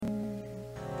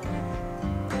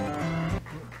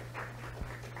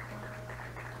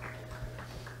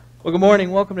Well, good morning.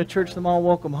 Welcome to Church the Mall.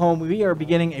 Welcome home. We are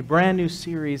beginning a brand new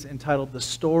series entitled The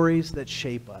Stories That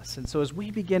Shape Us. And so as we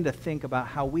begin to think about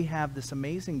how we have this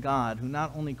amazing God who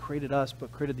not only created us,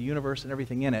 but created the universe and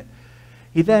everything in it,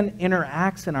 He then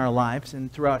interacts in our lives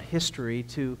and throughout history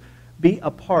to be a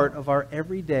part of our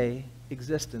everyday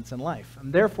existence and life.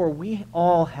 And therefore, we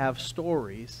all have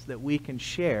stories that we can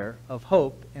share of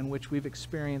hope in which we've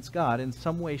experienced God in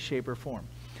some way, shape, or form.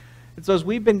 And so as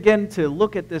we begin to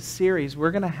look at this series,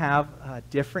 we're going to have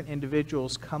different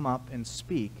individuals come up and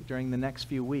speak during the next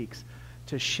few weeks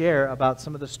to share about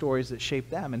some of the stories that shape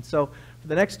them. And so for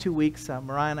the next 2 weeks,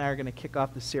 Mariah and I are going to kick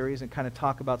off the series and kind of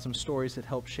talk about some stories that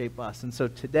help shape us. And so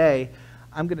today,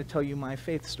 I'm going to tell you my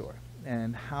faith story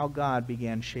and how God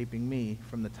began shaping me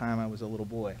from the time I was a little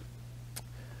boy.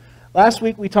 Last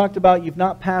week we talked about you've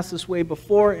not passed this way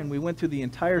before, and we went through the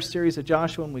entire series of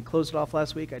Joshua, and we closed it off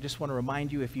last week. I just want to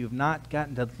remind you, if you have not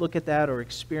gotten to look at that or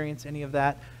experience any of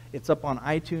that, it's up on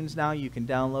iTunes now. You can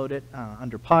download it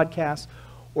under podcasts,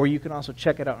 or you can also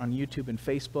check it out on YouTube and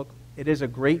Facebook. It is a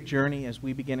great journey as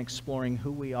we begin exploring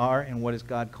who we are and what is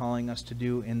God calling us to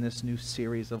do in this new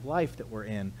series of life that we're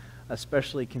in,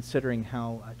 especially considering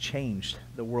how changed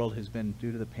the world has been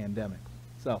due to the pandemic.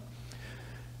 So,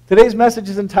 today's message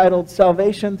is entitled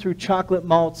Salvation Through Chocolate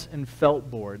Malts and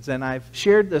Felt Boards. And I've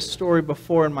shared this story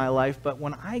before in my life, but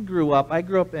when I grew up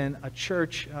in a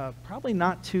church probably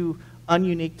not too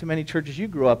ununique to many churches you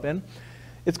grew up in.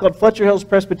 It's called Fletcher Hills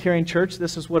Presbyterian Church.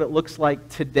 This is what it looks like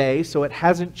today, so it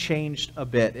hasn't changed a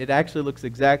bit. It actually looks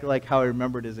exactly like how I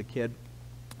remembered as a kid.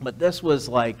 But this was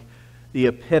like the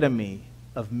epitome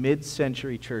of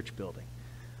mid-century church building.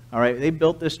 All right, they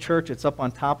built this church. It's up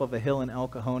on top of a hill in El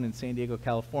Cajon in San Diego,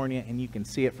 California, and you can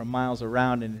see it from miles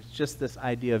around, and it's just this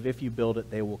idea of if you build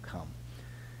it, they will come.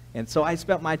 And so I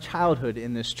spent my childhood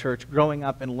in this church, growing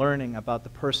up and learning about the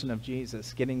person of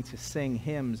Jesus, getting to sing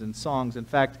hymns and songs. In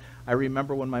fact, I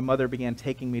remember when my mother began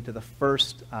taking me to the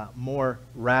first more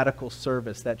radical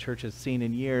service that church has seen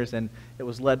in years, and it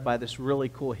was led by this really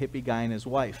cool hippie guy and his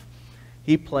wife.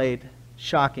 He played,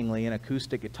 shockingly, an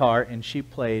acoustic guitar, and she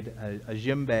played a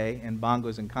djembe and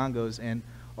bongos and congos, and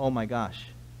oh my gosh,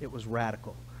 it was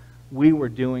radical. We were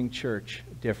doing church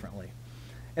differently.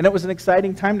 And it was an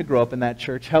exciting time to grow up in that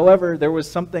church. However, there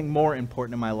was something more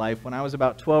important in my life. When I was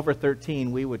about 12 or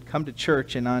 13, we would come to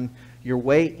church, and on your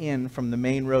way in from the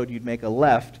main road, you'd make a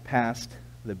left past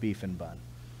the Beef and Bun.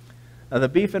 Now, the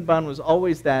Beef and Bun was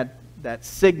always that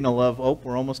signal of, oh,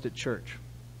 we're almost at church.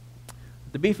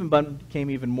 The Beef and Bun became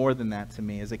even more than that to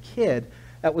me. As a kid,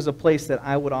 that was a place that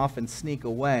I would often sneak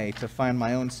away to find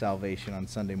my own salvation on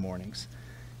Sunday mornings.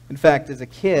 In fact, as a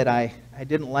kid, I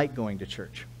didn't like going to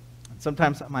church. And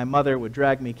sometimes my mother would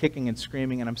drag me kicking and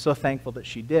screaming, and I'm so thankful that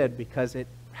she did because it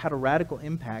had a radical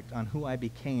impact on who I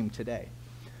became today.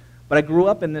 But I grew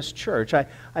up in this church. I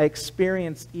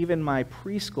experienced even my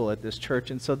preschool at this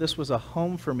church, and so this was a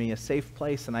home for me, a safe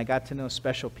place, and I got to know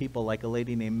special people like a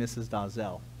lady named Mrs.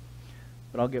 Dazell.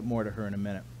 But I'll get more to her in a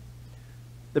minute.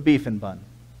 The Beef and Bun.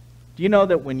 Do you know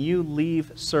that when you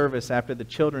leave service after the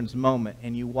children's moment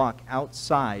and you walk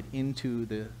outside into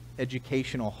the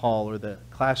educational hall or the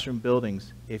classroom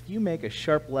buildings, if you make a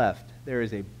sharp left, there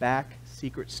is a back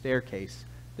secret staircase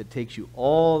that takes you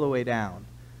all the way down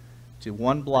to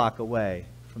 1 block away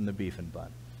from the Beef and Bun.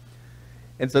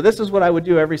 And so this is what I would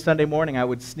do every Sunday morning. I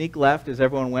would sneak left as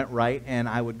everyone went right, and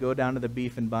I would go down to the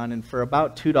Beef and Bun, and for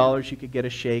about $2 you could get a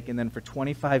shake, and then for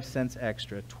 25 cents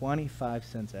extra,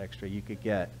 you could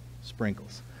get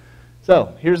sprinkles.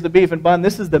 So here's the Beef and Bun.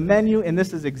 This is the menu, and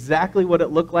this is exactly what it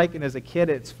looked like. And as a kid,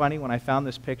 it's funny, when I found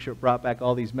this picture, it brought back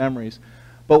all these memories.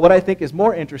 But what I think is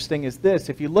more interesting is this.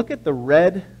 If you look at the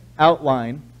red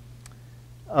outline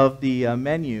of the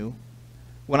menu,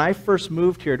 when I first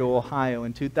moved here to Ohio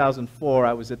in 2004,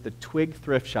 I was at the Twig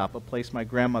Thrift Shop, a place my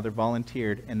grandmother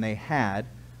volunteered, and they had,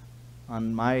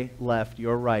 on my left,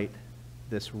 your right,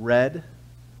 this red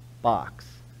box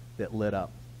that lit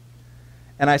up.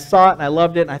 And I saw it, and I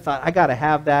loved it, and I thought, I got to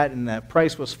have that, and the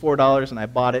price was $4, and I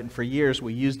bought it, and for years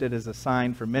we used it as a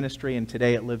sign for ministry, and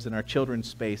today it lives in our children's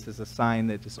space as a sign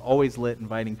that is always lit,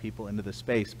 inviting people into the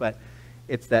space. But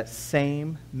it's that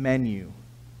same menu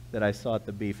that I saw at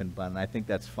the Beef and Bun, and I think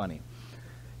that's funny.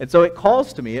 And so it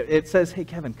calls to me. It says, hey,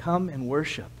 Kevin, come and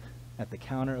worship at the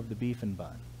counter of the Beef and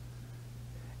Bun.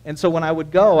 And so when I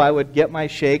would go, I would get my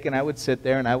shake, and I would sit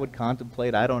there, and I would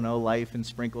contemplate, I don't know, life and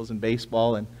sprinkles and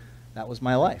baseball, and that was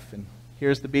my life. And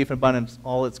here's the Beef and Bun in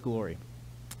all its glory.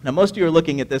 Now, most of you are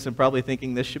looking at this and probably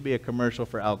thinking this should be a commercial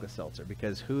for Alka-Seltzer,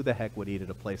 because who the heck would eat at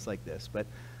a place like this? But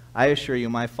I assure you,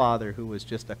 my father, who was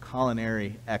just a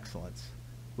culinary excellence,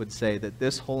 would say that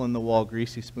this hole-in-the-wall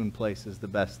greasy spoon place is the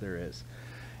best there is.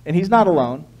 And he's not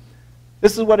alone.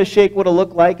 This is what a shake would have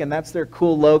looked like, and that's their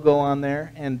cool logo on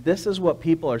there. And this is what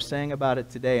people are saying about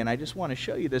it today. And I just want to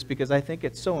show you this because I think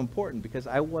it's so important, because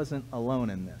I wasn't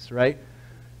alone in this, right?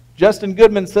 Justin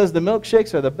Goodman says the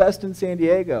milkshakes are the best in San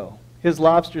Diego. His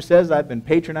Lobster says, I've been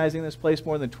patronizing this place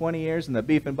more than 20 years, and the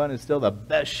beef and bun is still the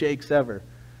best shakes ever.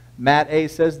 Matt A.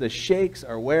 says the shakes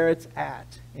are where it's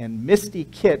at. And Misty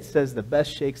Kit says the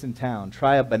best shakes in town.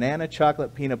 Try a banana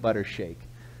chocolate peanut butter shake.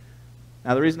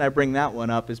 Now, the reason I bring that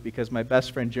one up is because my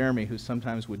best friend Jeremy, who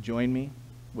sometimes would join me,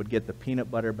 would get the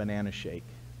peanut butter banana shake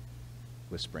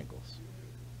with sprinkles.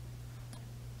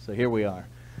 So here we are.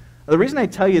 The reason I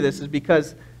tell you this is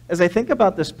because as I think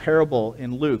about this parable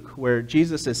in Luke, where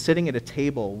Jesus is sitting at a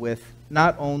table with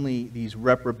not only these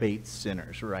reprobate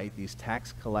sinners, right, these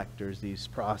tax collectors, these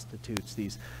prostitutes,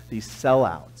 these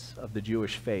sellouts of the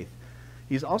Jewish faith,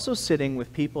 he's also sitting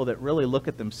with people that really look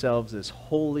at themselves as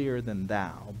holier than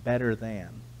thou, better than.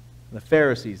 The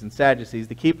Pharisees and Sadducees,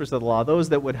 the keepers of the law, those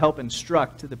that would help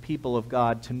instruct the people of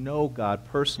God to know God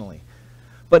personally.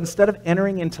 But instead of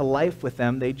entering into life with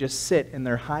them, they just sit in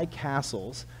their high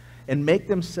castles and make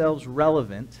themselves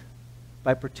relevant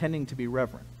by pretending to be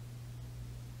reverent.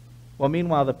 Well,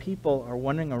 meanwhile, the people are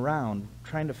wandering around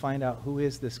trying to find out who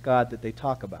is this God that they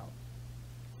talk about.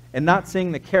 And not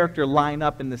seeing the character line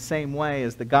up in the same way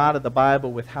as the God of the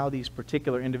Bible with how these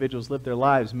particular individuals live their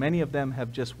lives, many of them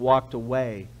have just walked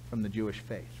away from the Jewish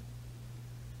faith.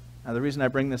 Now, the reason I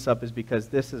bring this up is because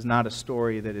this is not a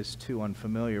story that is too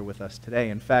unfamiliar with us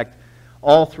today. In fact,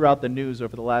 all throughout the news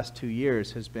over the last 2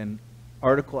 years has been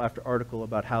article after article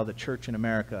about how the church in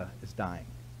America is dying.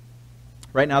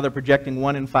 Right now, they're projecting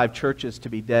 1 in 5 churches to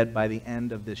be dead by the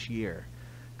end of this year.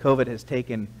 COVID has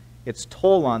taken its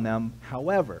toll on them.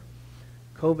 However,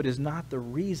 COVID is not the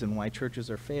reason why churches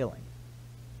are failing.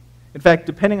 In fact,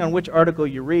 depending on which article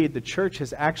you read, the church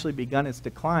has actually begun its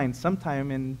decline sometime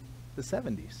in the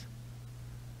 70s.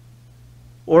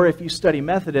 Or if you study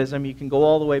Methodism, you can go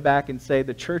all the way back and say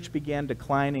the church began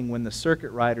declining when the circuit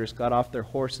riders got off their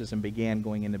horses and began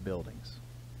going into buildings.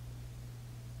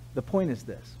 The point is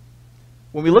this.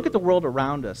 When we look at the world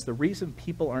around us, the reason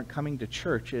people aren't coming to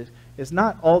church is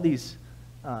not all these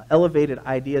elevated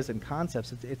ideas and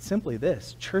concepts. It's simply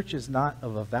this. Church is not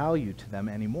of a value to them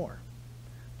anymore.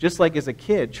 Just like as a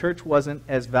kid, church wasn't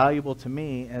as valuable to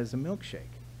me as a milkshake.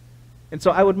 And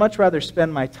so I would much rather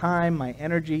spend my time, my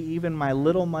energy, even my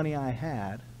little money I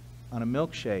had on a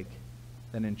milkshake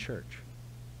than in church.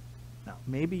 Now,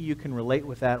 maybe you can relate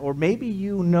with that, or maybe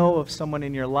you know of someone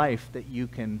in your life that you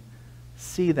can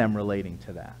see them relating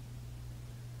to that.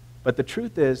 But the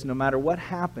truth is, no matter what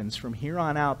happens from here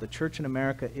on out, the church in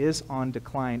America is on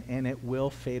decline, and it will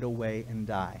fade away and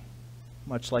die,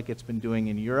 much like it's been doing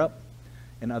in Europe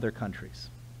and other countries.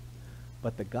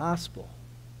 But the gospel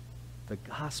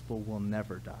will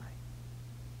never die.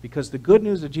 Because the good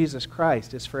news of Jesus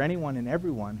Christ is for anyone and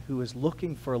everyone who is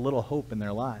looking for a little hope in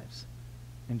their lives.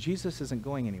 And Jesus isn't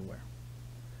going anywhere.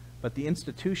 But the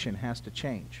institution has to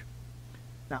change.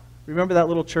 Now, remember that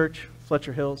little church,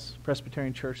 Fletcher Hills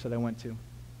Presbyterian Church that I went to?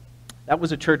 That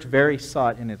was a church very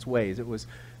sought in its ways. It was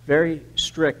very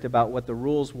strict about what the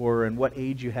rules were and what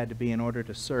age you had to be in order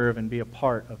to serve and be a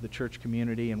part of the church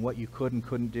community, and what you could and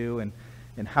couldn't do, and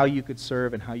how you could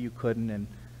serve and how you couldn't. And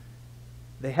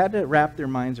they had to wrap their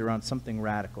minds around something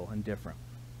radical and different.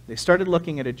 They started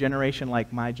looking at a generation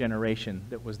like my generation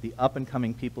that was the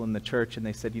up-and-coming people in the church, and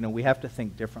they said, we have to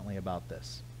think differently about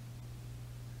this.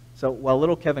 So while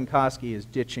little Kevin Koski is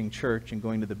ditching church and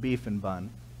going to the beef and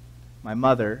bun, my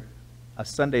mother, a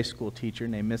Sunday school teacher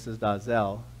named Mrs.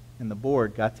 Dazell, and the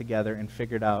board got together and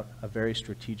figured out a very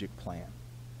strategic plan.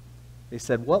 They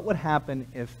said, what would happen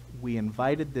if we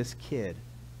invited this kid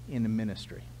into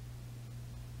ministry?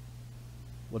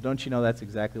 Well, don't you know that's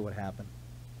exactly what happened?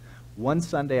 One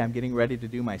Sunday, I'm getting ready to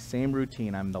do my same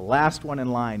routine. I'm the last one in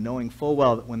line, knowing full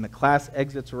well that when the class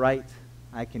exits right,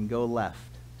 I can go left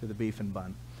to the beef and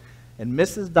bun. And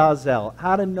Mrs. Dazell,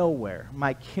 out of nowhere,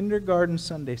 my kindergarten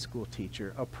Sunday school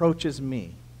teacher, approaches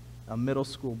me, a middle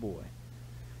school boy,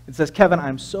 and says, Kevin,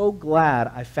 I'm so glad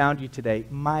I found you today.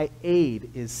 My aide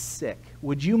is sick.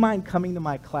 Would you mind coming to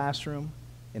my classroom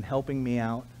and helping me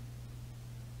out?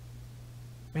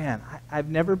 Man, I've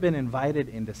never been invited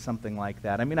into something like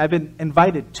that. I mean, I've been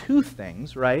invited to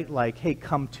things, right? Like, hey,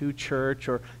 come to church,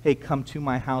 or hey, come to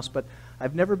my house. But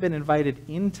I've never been invited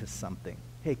into something.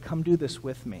 Hey, come do this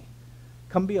with me.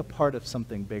 Come be a part of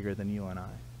something bigger than you and I.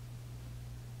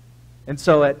 And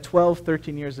so at 12,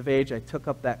 13 years of age, I took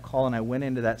up that call and I went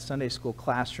into that Sunday school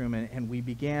classroom, and we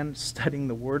began studying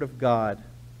the Word of God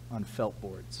on felt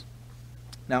boards.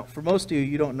 Now, for most of you,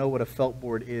 you don't know what a felt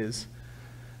board is.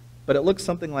 But it looks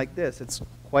something like this. It's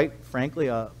quite frankly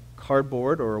a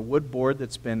cardboard or a wood board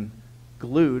that's been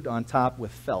glued on top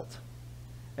with felt.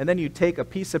 And then you take a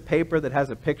piece of paper that has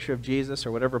a picture of Jesus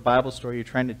or whatever Bible story you're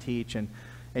trying to teach, and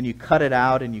you cut it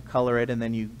out and you color it, and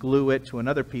then you glue it to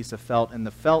another piece of felt, and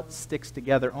the felt sticks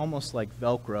together almost like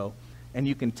Velcro, and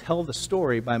you can tell the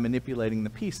story by manipulating the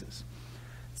pieces.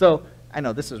 So I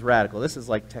know this is radical. This is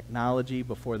like technology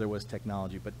before there was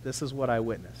technology, but this is what I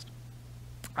witnessed.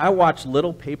 I watched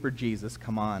little paper Jesus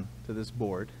come on to this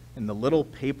board, and the little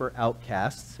paper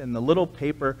outcasts, and the little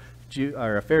paper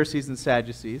Pharisees and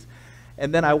Sadducees.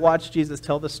 And then I watched Jesus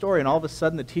tell the story, and all of a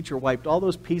sudden the teacher wiped all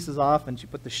those pieces off, and she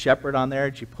put the shepherd on there,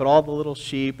 and she put all the little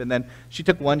sheep, and then she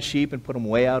took one sheep and put him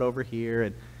way out over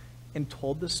here, and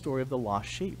told the story of the lost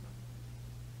sheep.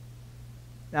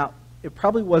 Now, it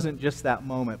probably wasn't just that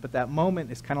moment, but that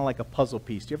moment is kind of like a puzzle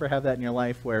piece. Do you ever have that in your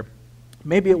life where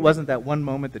maybe it wasn't that one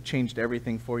moment that changed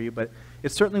everything for you, but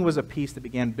it certainly was a piece that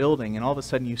began building, and all of a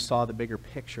sudden you saw the bigger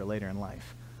picture later in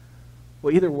life?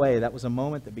 Well, either way, that was a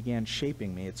moment that began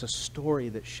shaping me. It's a story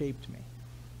that shaped me.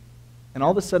 And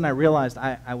all of a sudden I realized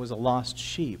I was a lost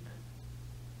sheep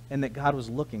and that God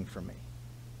was looking for me.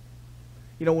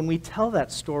 You know, when we tell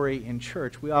that story in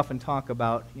church, we often talk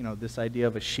about, you know, this idea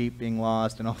of a sheep being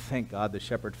lost and, oh, thank God the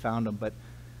shepherd found him. But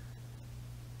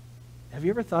have you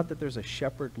ever thought that there's a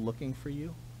shepherd looking for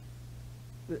you?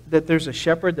 That there's a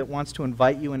shepherd that wants to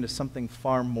invite you into something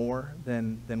far more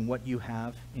than what you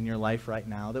have in your life right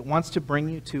now, that wants to bring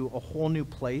you to a whole new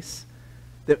place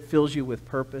that fills you with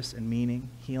purpose and meaning,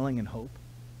 healing and hope?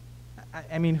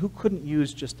 I mean, who couldn't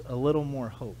use just a little more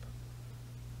hope?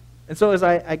 And so as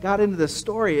I got into this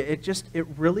story, it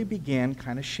really began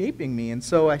kind of shaping me. And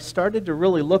so I started to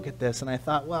really look at this, and I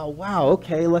thought, well, wow,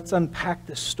 okay, let's unpack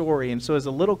this story. And so as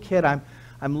a little kid, I'm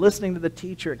listening to the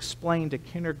teacher explain to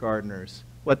kindergartners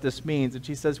what this means. And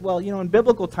she says, well, you know, in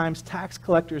biblical times, tax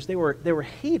collectors, they were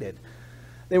hated.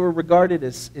 They were regarded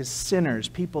as sinners,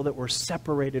 people that were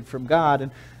separated from God.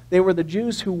 And they were the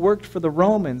Jews who worked for the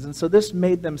Romans. And so this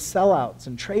made them sellouts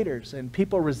and traitors. And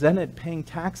people resented paying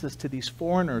taxes to these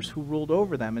foreigners who ruled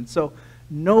over them. And so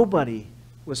nobody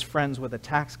was friends with a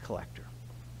tax collector.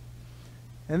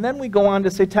 And then we go on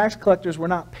to say tax collectors were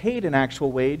not paid an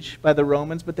actual wage by the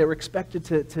Romans, but they were expected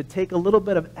to take a little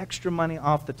bit of extra money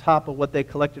off the top of what they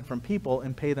collected from people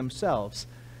and pay themselves.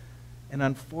 And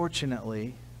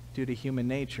unfortunately, due to human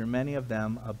nature, many of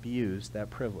them abused that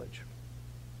privilege.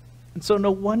 And so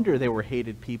no wonder they were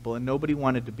hated people and nobody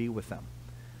wanted to be with them.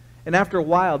 And after a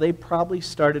while, they probably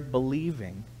started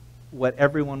believing what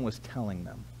everyone was telling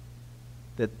them,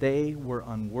 that they were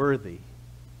unworthy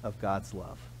of God's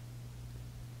love.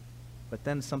 But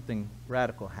then something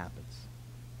radical happens.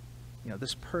 You know,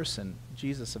 this person,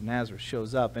 Jesus of Nazareth,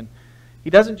 shows up, and he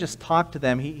doesn't just talk to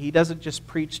them. He doesn't just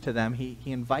preach to them. He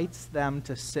invites them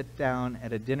to sit down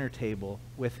at a dinner table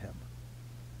with him.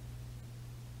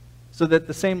 So that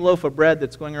the same loaf of bread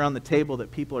that's going around the table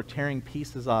that people are tearing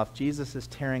pieces off, Jesus is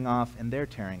tearing off and they're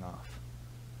tearing off.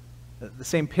 The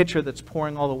same pitcher that's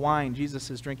pouring all the wine, Jesus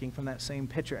is drinking from that same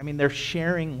pitcher. I mean, they're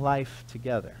sharing life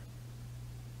together.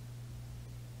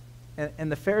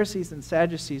 And the Pharisees and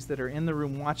Sadducees that are in the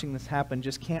room watching this happen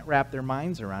just can't wrap their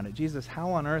minds around it. Jesus,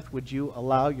 how on earth would you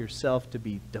allow yourself to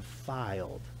be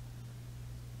defiled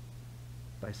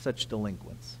by such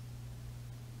delinquents?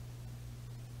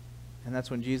 And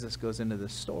that's when Jesus goes into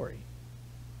this story.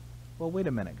 Well, wait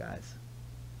a minute, guys.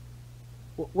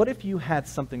 What if you had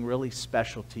something really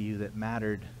special to you that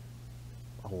mattered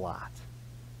a lot?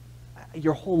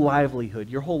 Your whole livelihood,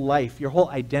 your whole life, your whole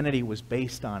identity was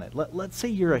based on it. Let's say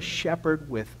you're a shepherd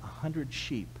with 100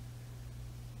 sheep.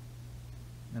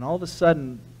 And all of a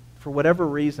sudden, for whatever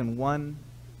reason, one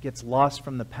gets lost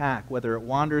from the pack, whether it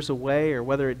wanders away or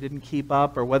whether it didn't keep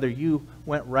up or whether you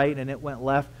went right and it went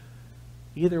left.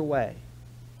 Either way,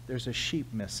 there's a sheep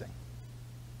missing.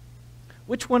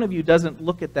 Which one of you doesn't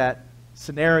look at that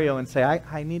scenario and say,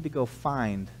 I need to go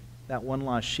find that one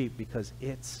lost sheep because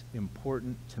it's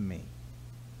important to me?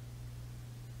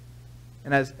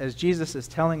 And as Jesus is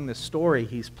telling this story,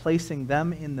 he's placing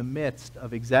them in the midst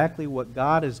of exactly what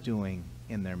God is doing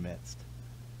in their midst.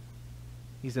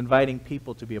 He's inviting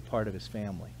people to be a part of his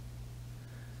family.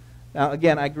 Now,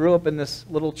 again, I grew up in this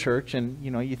little church, and, you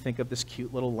know, you think of this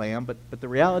cute little lamb, but the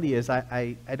reality is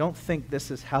I don't think this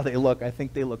is how they look. I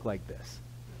think they look like this.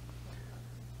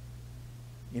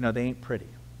 You know, they ain't pretty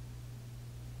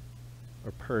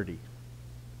or purty.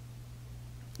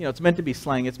 You know, it's meant to be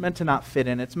slang. It's meant to not fit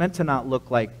in. It's meant to not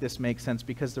look like this makes sense,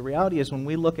 because the reality is when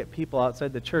we look at people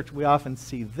outside the church, we often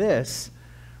see this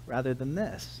rather than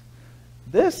this.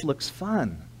 This looks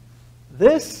fun.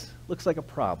 This looks like a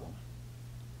problem.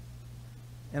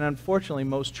 And unfortunately,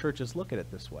 most churches look at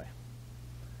it this way.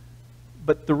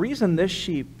 But the reason this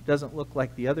sheep doesn't look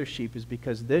like the other sheep is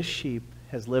because this sheep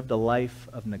has lived a life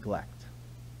of neglect.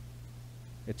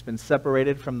 It's been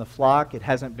separated from the flock. It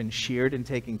hasn't been sheared and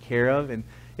taken care of, and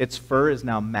its fur is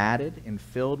now matted and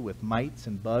filled with mites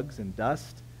and bugs and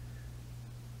dust.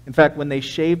 In fact, when they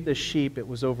shaved the sheep, it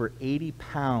was over 80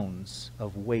 pounds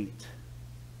of weight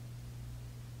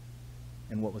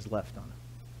and what was left on it.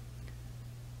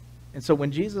 And so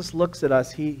when Jesus looks at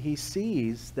us, he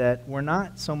sees that we're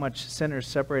not so much sinners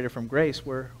separated from grace.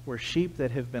 We're sheep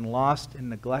that have been lost and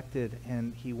neglected,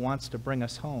 and he wants to bring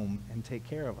us home and take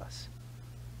care of us.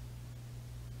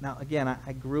 Now, again,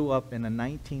 I grew up in a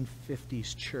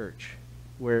 1950s church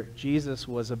where Jesus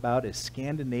was about as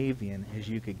Scandinavian as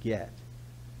you could get.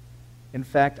 In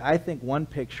fact, I think one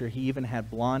picture he even had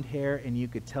blonde hair, and you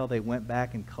could tell they went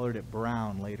back and colored it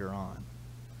brown later on.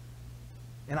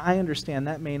 And I understand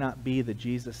that may not be the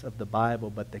Jesus of the Bible,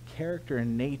 but the character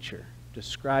and nature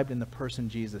described in the person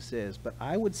Jesus is. But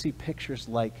I would see pictures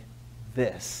like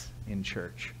this in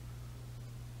church.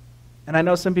 And I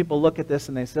know some people look at this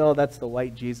and they say, oh, that's the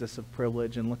white Jesus of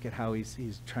privilege, and look at how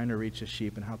he's trying to reach a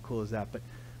sheep, and how cool is that?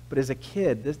 But as a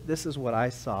kid, this is what I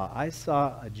saw. I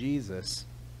saw a Jesus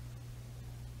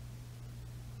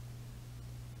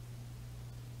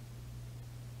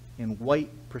in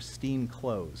white, pristine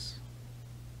clothes.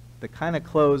 The kind of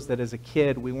clothes that as a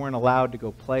kid we weren't allowed to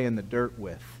go play in the dirt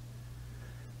with.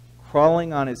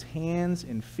 Crawling on his hands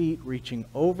and feet, reaching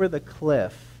over the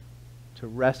cliff to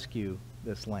rescue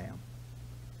this lamb.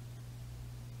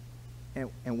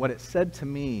 And what it said to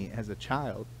me as a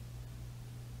child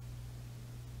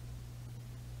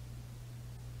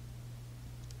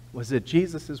was that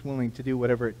Jesus is willing to do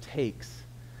whatever it takes,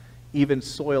 even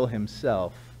soil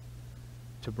himself,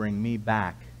 to bring me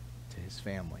back to his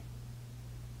family.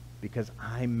 Because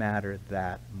I matter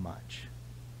that much.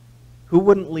 Who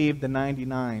wouldn't leave the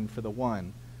 99 for the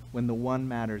one when the one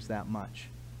matters that much?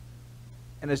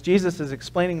 And as Jesus is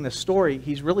explaining this story,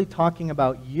 he's really talking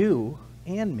about you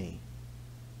and me.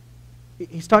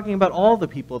 He's talking about all the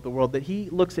people of the world, that he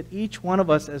looks at each one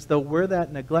of us as though we're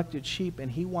that neglected sheep,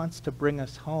 and he wants to bring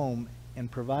us home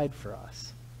and provide for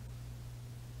us.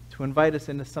 To invite us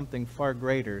into something far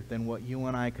greater than what you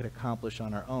and I could accomplish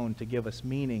on our own, to give us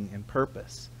meaning and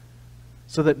purpose.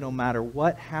 So that no matter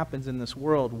what happens in this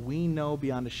world, we know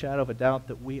beyond a shadow of a doubt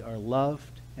that we are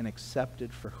loved and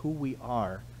accepted for who we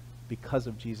are because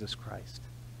of Jesus Christ.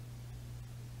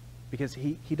 Because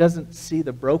he doesn't see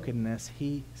the brokenness,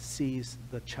 he sees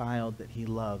the child that he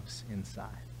loves inside.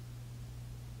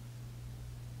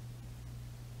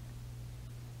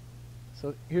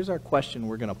 So here's our question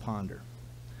we're going to ponder.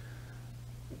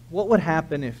 What would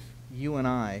happen if you and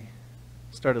I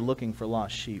started looking for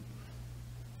lost sheep?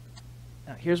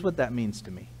 Now, here's what that means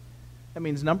to me. That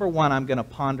means, number one, I'm going to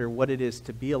ponder what it is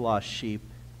to be a lost sheep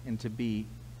and to be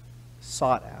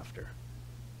sought after.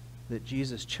 That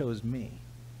Jesus chose me,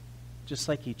 just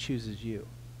like he chooses you.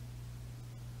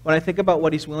 When I think about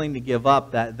what he's willing to give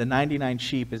up, that the 99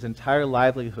 sheep, his entire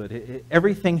livelihood,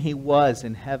 everything he was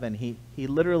in heaven, he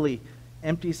literally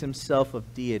empties himself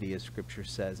of deity, as Scripture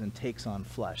says, and takes on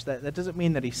flesh. That doesn't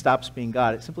mean that he stops being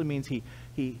God. It simply means he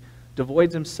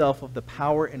devoids himself of the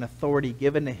power and authority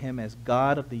given to him as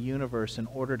God of the universe in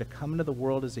order to come into the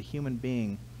world as a human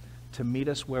being, to meet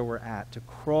us where we're at, to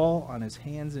crawl on his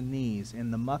hands and knees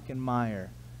in the muck and mire,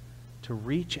 to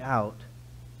reach out,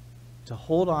 to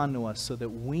hold on to us so that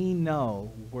we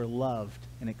know we're loved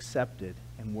and accepted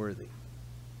and worthy.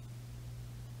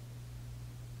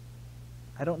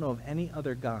 I don't know of any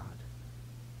other God,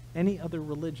 any other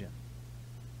religion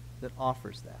that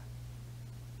offers that.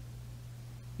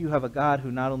 You have a God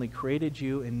who not only created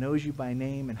you and knows you by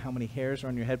name and how many hairs are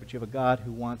on your head, but you have a God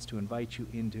who wants to invite you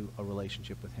into a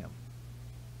relationship with him.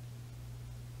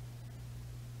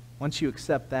 Once you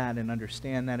accept that and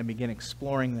understand that and begin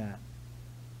exploring that,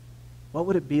 what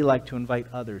would it be like to invite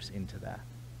others into that?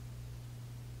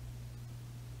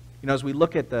 You know, as we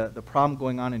look at the problem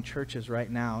going on in churches right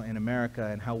now in America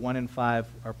and how 1 in 5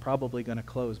 are probably going to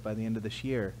close by the end of this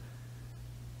year,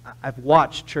 I've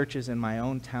watched churches in my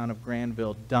own town of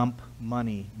Granville dump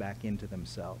money back into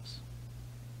themselves,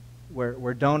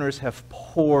 where donors have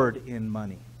poured in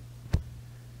money.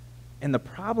 And the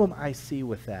problem I see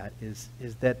with that is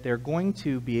that they're going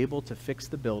to be able to fix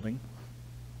the building,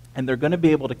 and they're going to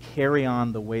be able to carry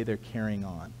on the way they're carrying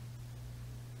on.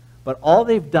 But all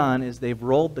they've done is they've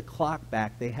rolled the clock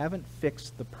back. They haven't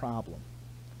fixed the problem,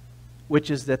 which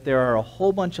is that there are a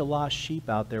whole bunch of lost sheep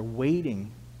out there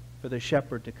waiting for the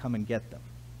shepherd to come and get them.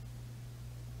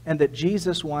 And that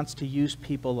Jesus wants to use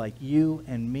people like you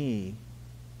and me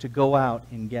to go out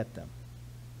and get them.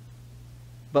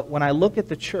 But when I look at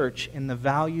the church and the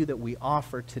value that we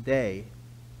offer today,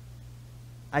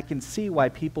 I can see why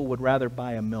people would rather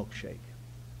buy a milkshake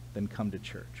than come to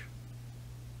church.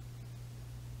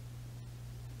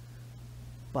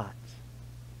 But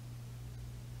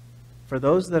for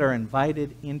those that are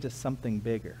invited into something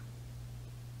bigger,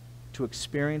 to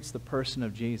experience the person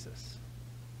of Jesus,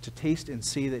 to taste and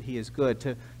see that he is good,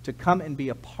 to come and be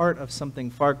a part of something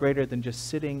far greater than just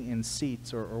sitting in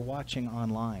seats or watching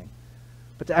online,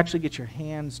 but to actually get your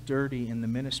hands dirty in the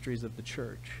ministries of the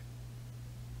church,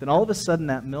 then all of a sudden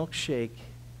that milkshake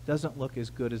doesn't look as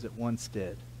good as it once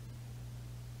did.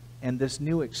 And this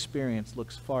new experience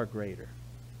looks far greater.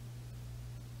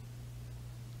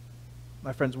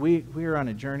 My friends, we are on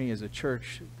a journey as a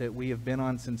church that we have been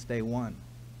on since day one,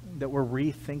 that we're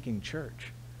rethinking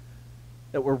church,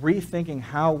 that we're rethinking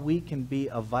how we can be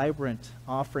a vibrant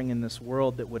offering in this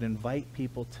world that would invite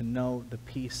people to know the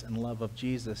peace and love of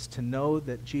Jesus, to know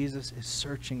that Jesus is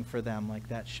searching for them like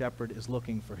that shepherd is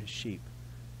looking for his sheep.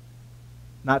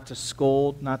 Not to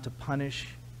scold, not to punish,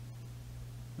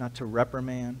 not to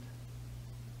reprimand,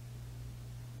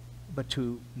 but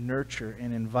to nurture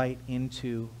and invite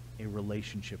into a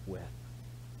relationship with.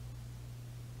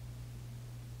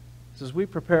 So as we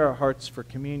prepare our hearts for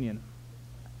communion,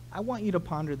 I want you to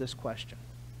ponder this question.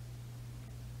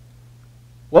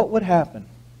 What would happen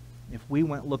if we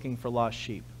went looking for lost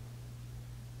sheep?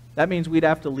 That means we'd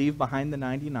have to leave behind the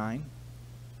 99.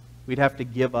 We'd have to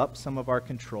give up some of our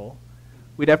control.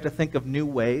 We'd have to think of new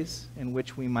ways in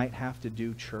which we might have to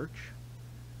do church.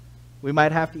 We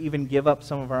might have to even give up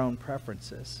some of our own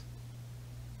preferences.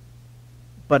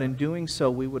 But in doing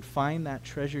so, we would find that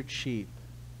treasured sheep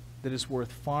that is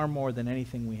worth far more than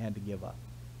anything we had to give up.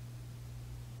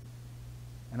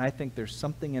 And I think there's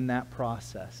something in that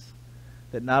process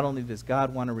that not only does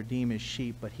God want to redeem his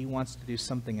sheep, but he wants to do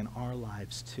something in our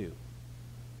lives too.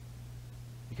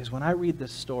 Because when I read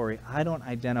this story, I don't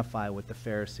identify with the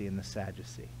Pharisee and the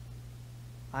Sadducee.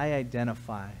 I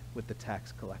identify with the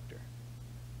tax collector.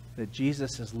 That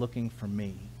Jesus is looking for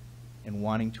me and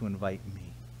wanting to invite me.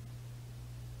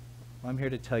 Well, I'm here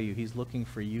to tell you, he's looking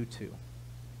for you too.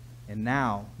 And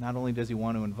now, not only does he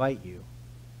want to invite you,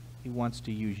 he wants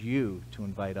to use you to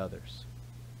invite others.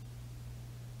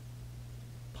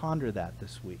 Ponder that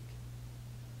this week.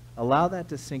 Allow that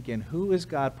to sink in. Who is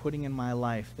God putting in my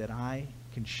life that I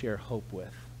can share hope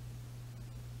with?